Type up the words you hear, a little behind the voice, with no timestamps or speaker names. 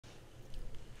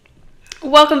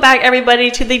Welcome back,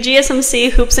 everybody, to the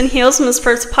GSMC Hoops and Heels from the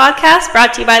Sports podcast,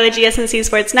 brought to you by the GSMC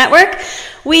Sports Network.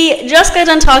 We just got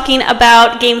done talking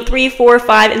about Game 3, 4,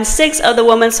 5, and 6 of the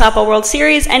Women's Softball World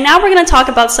Series, and now we're going to talk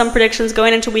about some predictions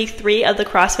going into Week 3 of the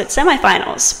CrossFit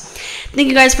semifinals. Thank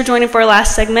you guys for joining for our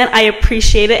last segment. I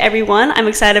appreciate it, everyone. I'm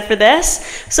excited for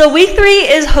this. So Week 3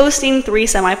 is hosting 3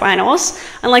 semifinals.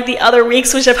 Unlike the other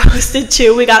weeks, which I've hosted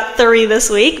 2, we got 3 this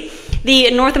week.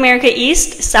 The North America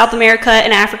East, South America,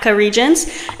 and Africa regions,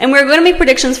 and we're going to make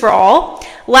predictions for all.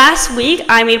 Last week,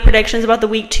 I made predictions about the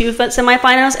Week 2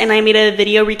 semifinals, and I made a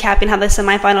video recapping how the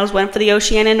semifinals went for the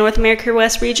Oceania and North America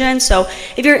West region, so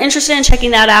if you're interested in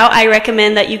checking that out, I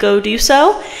recommend that you go do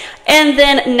so. And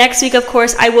then next week, of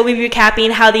course, I will be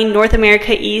recapping how the North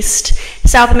America East,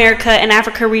 South America, and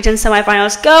Africa region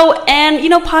semifinals go, and,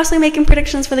 possibly making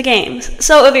predictions for the games.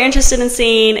 So if you're interested in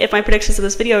seeing if my predictions of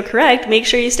this video are correct, make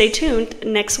sure you stay tuned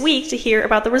next week to hear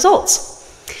about the results.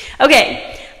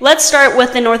 Okay, let's start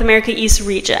with the North America East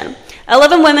region.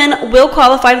 11 women will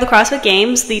qualify to the CrossFit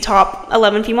Games, the top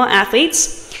 11 female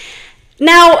athletes.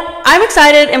 Now, I'm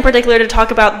excited in particular to talk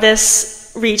about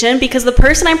this region because the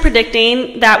person I'm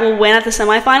predicting that will win at the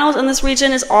semifinals in this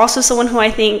region is also someone who I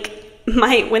think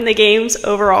might win the games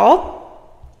overall.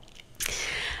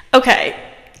 Okay.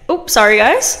 Oops, sorry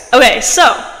guys. Okay, so,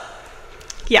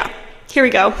 yeah. Here we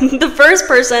go. The first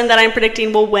person that I'm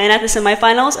predicting will win at the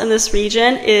semifinals in this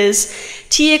region is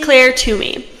Tia Clair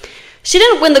Toomey. She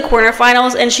didn't win the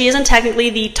quarterfinals, and she isn't technically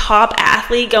the top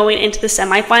athlete going into the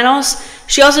semifinals.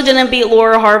 She also didn't beat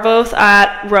Laura Harvoth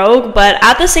at Rogue, but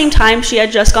at the same time, she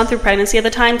had just gone through pregnancy at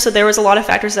the time, so there was a lot of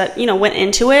factors that, went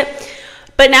into it.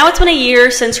 But now it's been a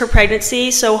year since her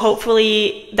pregnancy, so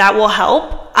hopefully that will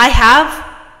help. I have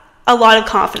a lot of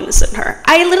confidence in her.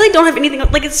 I literally don't have anything,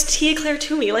 it's Tia Clair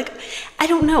Toomey. I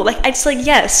don't know.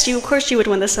 Yes, of course she would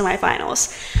win the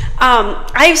semifinals.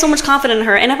 I have so much confidence in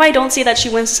her, and if I don't see that she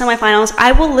wins the semifinals,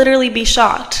 I will literally be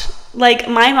shocked.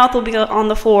 My mouth will be on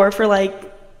the floor for,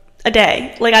 a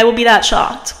day. I will be that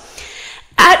shocked.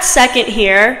 At second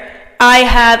here, I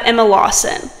have Emma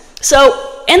Lawson.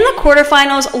 So, in the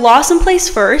quarterfinals, Lawson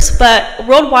placed first, but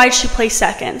worldwide she placed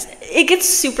second. It gets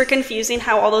super confusing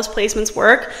how all those placements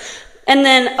work. And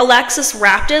then Alexis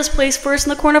Raptis placed first in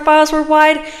the quarterfinals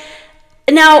worldwide.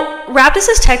 Now, Raptis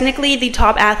is technically the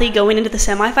top athlete going into the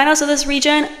semifinals of this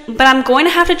region, but I'm going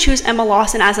to have to choose Emma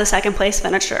Lawson as a second place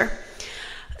finisher.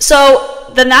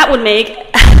 So then that would make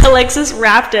Alexis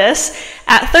Raptis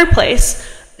at third place.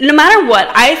 No matter what,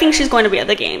 I think she's going to be at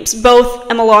the games, both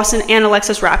Emma Lawson and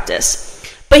Alexis Raptis.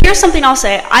 But here's something I'll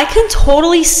say. I can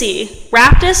totally see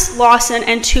Raptis, Lawson,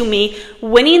 and Toomey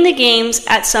winning the games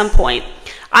at some point.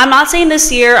 I'm not saying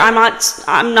this year. I'm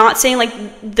not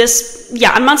saying this.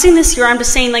 Yeah, I'm not saying this year. I'm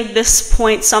just saying this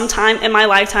point sometime in my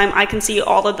lifetime, I can see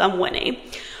all of them winning.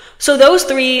 So those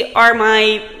 3 are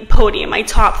my podium, my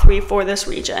top 3 for this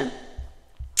region.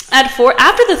 At 4,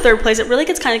 after the third place, it really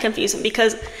gets kind of confusing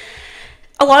because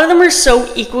a lot of them are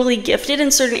so equally gifted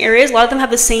in certain areas. A lot of them have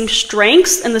the same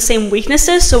strengths and the same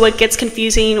weaknesses, so it gets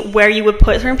confusing where you would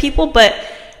put certain people. But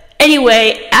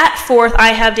anyway, at 4th, I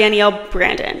have Danielle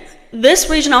Brandon. This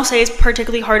region, I'll say, is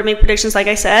particularly hard to make predictions, like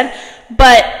I said,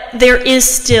 but there is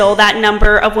still that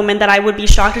number of women that I would be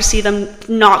shocked to see them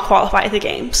not qualify at the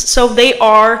games. So they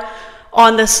are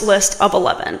on this list of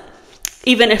 11,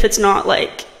 even if it's not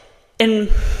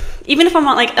even if I'm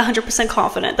not 100%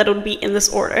 confident that it would be in this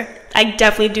order. I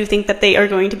definitely do think that they are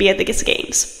going to be at the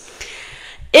games.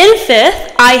 In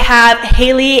 5th, I have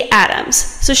Haley Adams.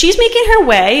 So she's making her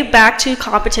way back to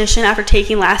competition after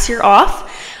taking last year off.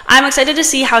 I'm excited to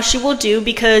see how she will do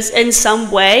because in some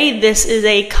way, this is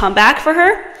a comeback for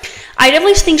her. I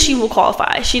definitely think she will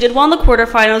qualify. She did well in the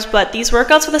quarterfinals, but these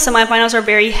workouts for the semifinals are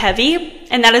very heavy,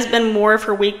 and that has been more of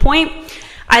her weak point.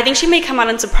 I think she may come out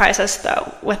and surprise us,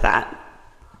 though, with that.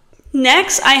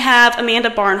 Next, I have Amanda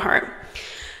Barnhart.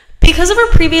 Because of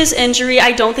her previous injury,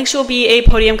 I don't think she'll be a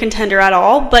podium contender at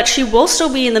all, but she will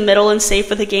still be in the middle and safe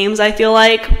for the games, I feel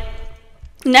like.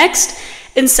 Next,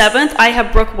 in 7th, I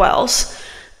have Brooke Wells.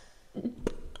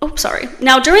 Oh, sorry.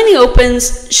 Now, during the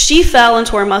opens, she fell and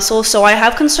tore a muscle, so I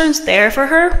have concerns there for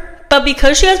her. But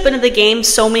because she has been in the game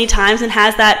so many times and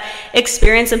has that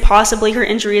experience and possibly her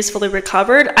injury is fully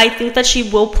recovered, I think that she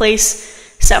will place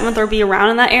 7th or be around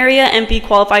in that area and be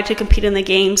qualified to compete in the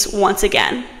games once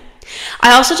again.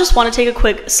 I also just want to take a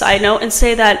quick side note and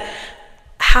say that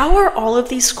how are all of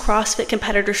these CrossFit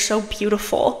competitors so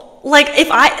beautiful?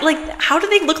 How do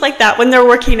they look like that when they're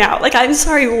working out? I'm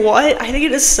sorry, what? I think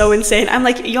it is so insane. I'm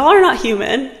y'all are not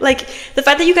human. The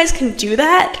fact that you guys can do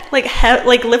that,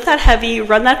 lift that heavy,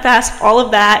 run that fast, all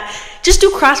of that, just do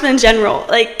CrossFit in general,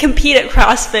 like compete at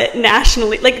CrossFit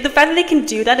nationally. Like the fact that they can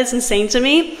do that is insane to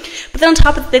me. But then on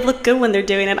top of it, they look good when they're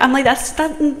doing it. I'm like, that's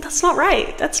not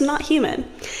right. That's not human.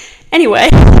 Anyway,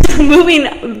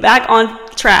 moving back on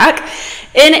track.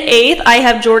 In 8th, I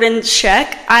have Jordan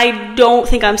Szewc. I don't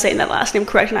think I'm saying that last name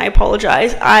correct, and I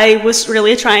apologize. I was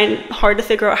really trying hard to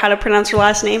figure out how to pronounce her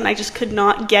last name, and I just could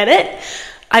not get it.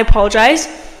 I apologize.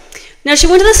 Now, she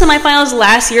went to the semifinals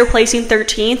last year, placing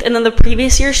 13th, and then the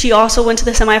previous year, she also went to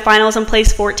the semifinals and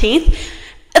placed 14th.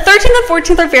 13th and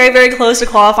 14th are very, very close to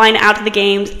qualifying out of the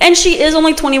games, and she is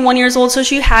only 21 years old, so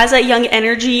she has that young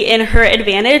energy in her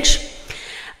advantage.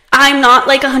 I'm not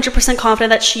like 100% confident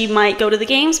that she might go to the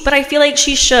games, but I feel like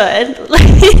she should.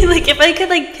 Like if I could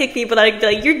like pick people that I'd be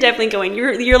like, you're definitely going.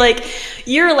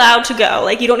 You're allowed to go.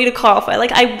 Like you don't need to qualify.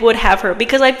 Like I would have her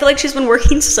because I feel like she's been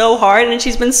working so hard and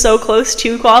she's been so close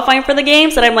to qualifying for the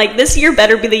games that I'm like, this year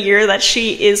better be the year that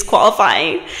she is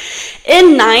qualifying.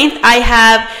 In 9th, I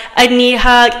have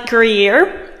Anikha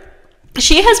Greer.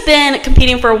 She has been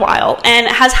competing for a while and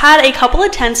has had a couple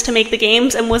attempts to make the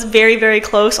games and was very, very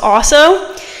close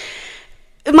also.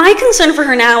 My concern for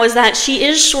her now is that she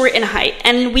is short in height,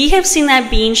 and we have seen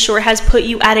that being short has put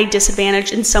you at a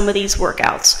disadvantage in some of these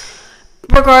workouts.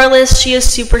 Regardless, she is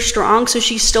super strong, so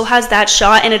she still has that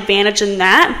shot and advantage in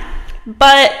that.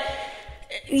 But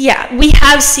yeah, we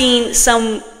have seen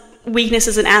some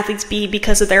weaknesses in athletes be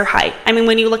because of their height. I mean,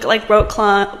 when you look at like rope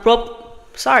climbs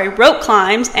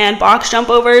and box jump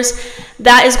overs,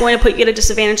 that is going to put you at a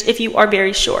disadvantage if you are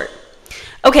very short.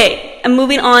 Okay, and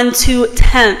moving on to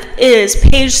 10th is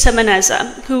Paige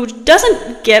Semenza, who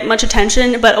doesn't get much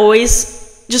attention, but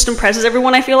always just impresses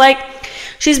everyone, I feel like.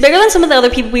 She's bigger than some of the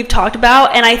other people we've talked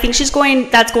about, and I think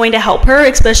that's going to help her,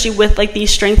 especially with like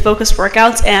these strength-focused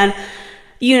workouts and,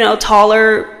 you know,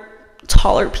 taller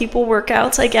people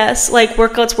workouts, I guess. Like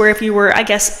workouts where if you were, I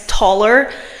guess,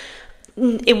 taller,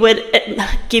 it would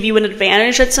give you an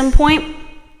advantage at some point.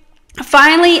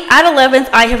 Finally, at 11th,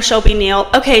 I have Shelby Neal.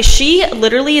 Okay, she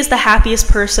literally is the happiest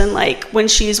person, like, when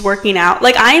she's working out.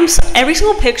 Like, every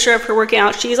single picture of her working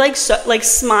out, she's, like,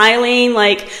 smiling,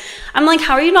 like, I'm like,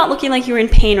 how are you not looking like you're in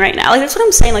pain right now? Like, that's what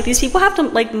I'm saying. Like, these people have to,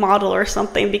 like, model or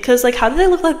something, because, like, how do they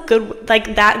look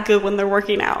like that good when they're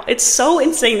working out? It's so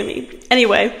insane to me.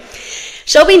 Anyway,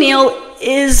 Shelby Neal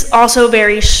is also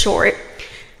very short.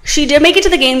 She did make it to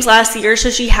the games last year, so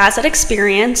she has that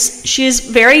experience. She is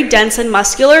very dense and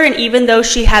muscular, and even though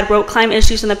she had rope climb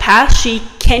issues in the past, she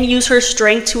can use her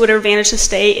strength to her advantage to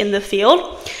stay in the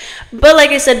field. But like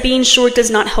I said, being short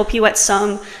does not help you at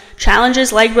some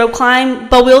challenges like rope climb,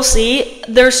 but we'll see.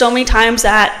 There's so many times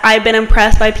that I've been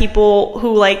impressed by people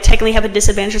who like technically have a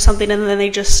disadvantage or something, and then they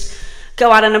just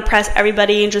go out and impress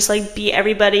everybody and just like beat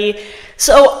everybody.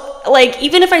 So like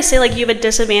even if I say like you have a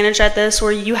disadvantage at this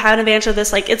or you have an advantage of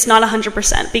this, like it's not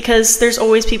 100%, because there's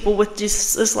always people with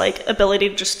just this like ability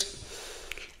to just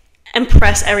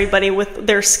impress everybody with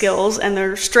their skills and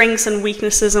their strengths and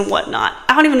weaknesses and whatnot.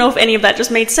 I don't even know if any of that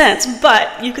just made sense,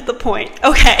 but you get the point.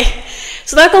 Okay,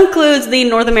 so that concludes the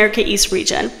North America East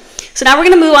region. So now we're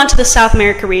going to move on to the South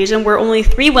America region, where only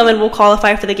 3 women will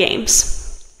qualify for the games.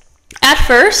 At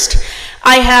first,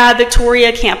 I have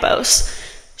Victoria Campos.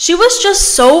 She was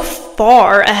just so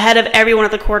far ahead of everyone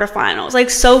at the quarterfinals, like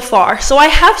so far. So I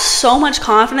have so much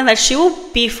confidence that she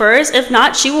will be first. If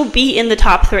not, she will be in the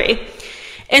top 3.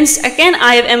 And second,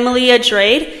 I have Emilia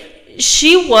Drade.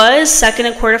 She was second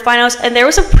in quarterfinals, and there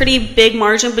was a pretty big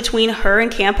margin between her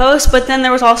and Campos, but then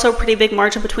there was also a pretty big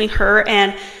margin between her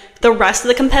and the rest of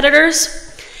the competitors.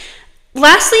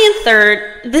 Lastly, and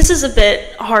third, this is a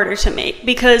bit harder to make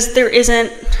because there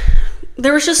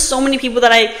was just so many people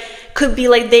that I could be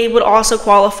like they would also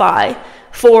qualify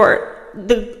for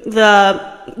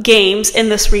the games in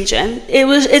this region.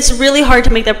 It's really hard to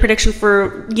make that prediction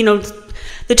for, you know,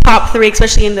 the top 3,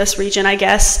 especially in this region, I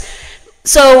guess.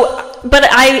 So, but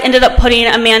I ended up putting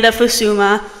Amanda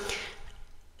Fusuma.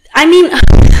 I mean,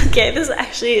 okay, this is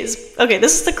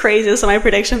the craziest of my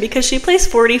prediction because she placed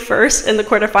 41st in the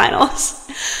quarterfinals.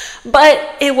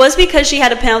 But it was because she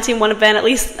had a penalty in one event, at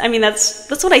least. I mean, that's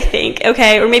what I think,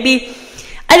 okay? Or maybe,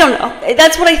 I don't know.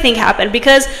 That's what I think happened,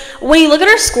 because when you look at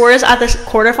her scores at the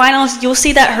quarterfinals, you'll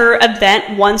see that her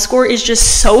event 1 score is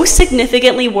just so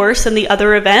significantly worse than the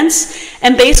other events.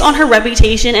 And based on her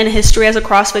reputation and history as a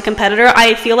CrossFit competitor,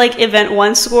 I feel like event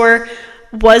 1 score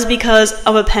was because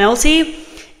of a penalty.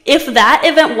 If that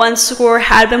event 1 score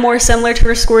had been more similar to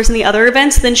her scores in the other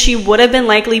events, then she would have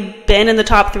likely been in the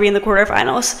top 3 in the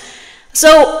quarterfinals.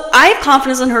 So I have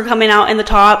confidence in her coming out in the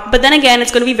top, but then again,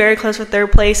 it's going to be very close for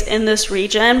 3rd place in this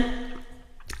region.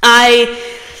 I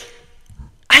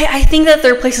think that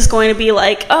 3rd place is going to be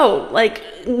like, oh, like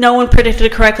no one predicted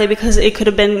it correctly because it could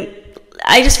have been,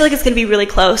 I just feel like it's going to be really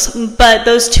close. But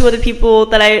those two other people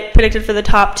that I predicted for the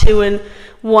top 2 and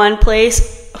 1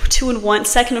 place, 2 and 1,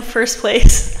 second and first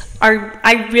place,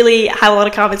 I really have a lot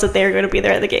of confidence that they're going to be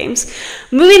there at the games.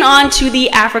 Moving on to the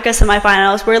Africa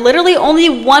semifinals, where literally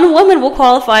only one woman will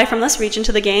qualify from this region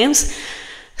to the games.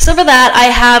 So for that, I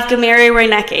have Gamere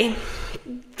Reinecke.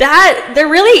 That there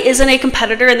really isn't a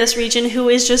competitor in this region who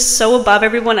is just so above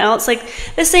everyone else. Like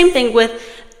the same thing with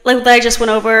that I just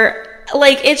went over.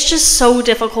 Like, it's just so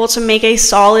difficult to make a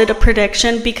solid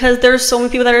prediction because there's so many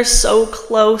people that are so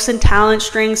close in talent,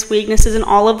 strengths, weaknesses, and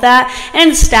all of that.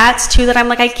 And stats, too, that I'm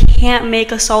like, I can't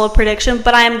make a solid prediction,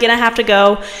 but I am going to have to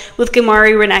go with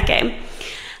Gamere Reinecke.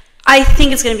 I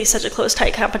think it's going to be such a close,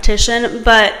 tight competition,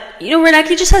 but, you know,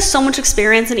 Reinecke just has so much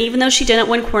experience, and even though she didn't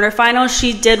win quarterfinals,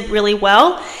 she did really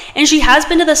well, and she has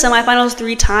been to the semifinals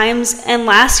 3 times, and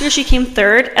last year she came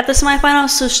 3rd at the semifinals,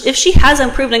 so if she has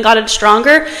improved and gotten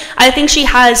stronger, I think she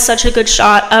has such a good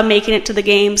shot of making it to the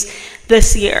games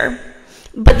this year.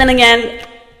 But then again,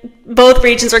 both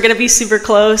regions are going to be super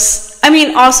close. I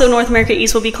mean, also North America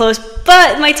East will be close,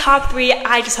 but my top 3,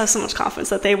 I just have so much confidence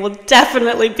that they will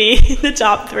definitely be in the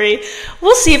top 3.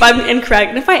 We'll see if I'm incorrect,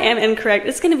 and if I am incorrect,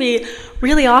 it's going to be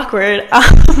really awkward.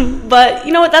 But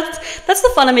you know what? That's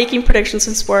the fun of making predictions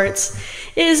in sports,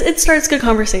 is it starts good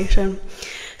conversation.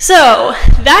 So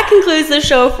that concludes the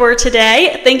show for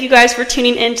today. Thank you guys for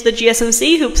tuning in to the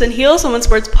GSMC Hoops and Heels Women's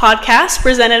Sports Podcast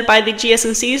presented by the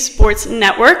GSMC Sports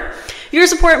Network. Your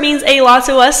support means a lot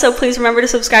to us, so please remember to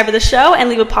subscribe to the show and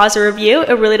leave a positive review.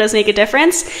 It really does make a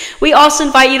difference. We also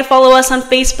invite you to follow us on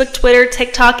Facebook, Twitter,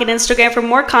 TikTok, and Instagram for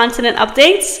more content and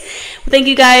updates. Thank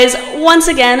you guys once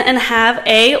again, and have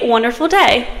a wonderful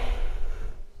day.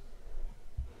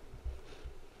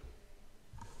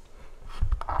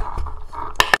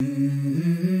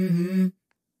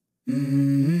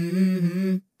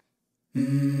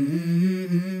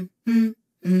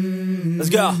 Let's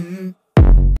go.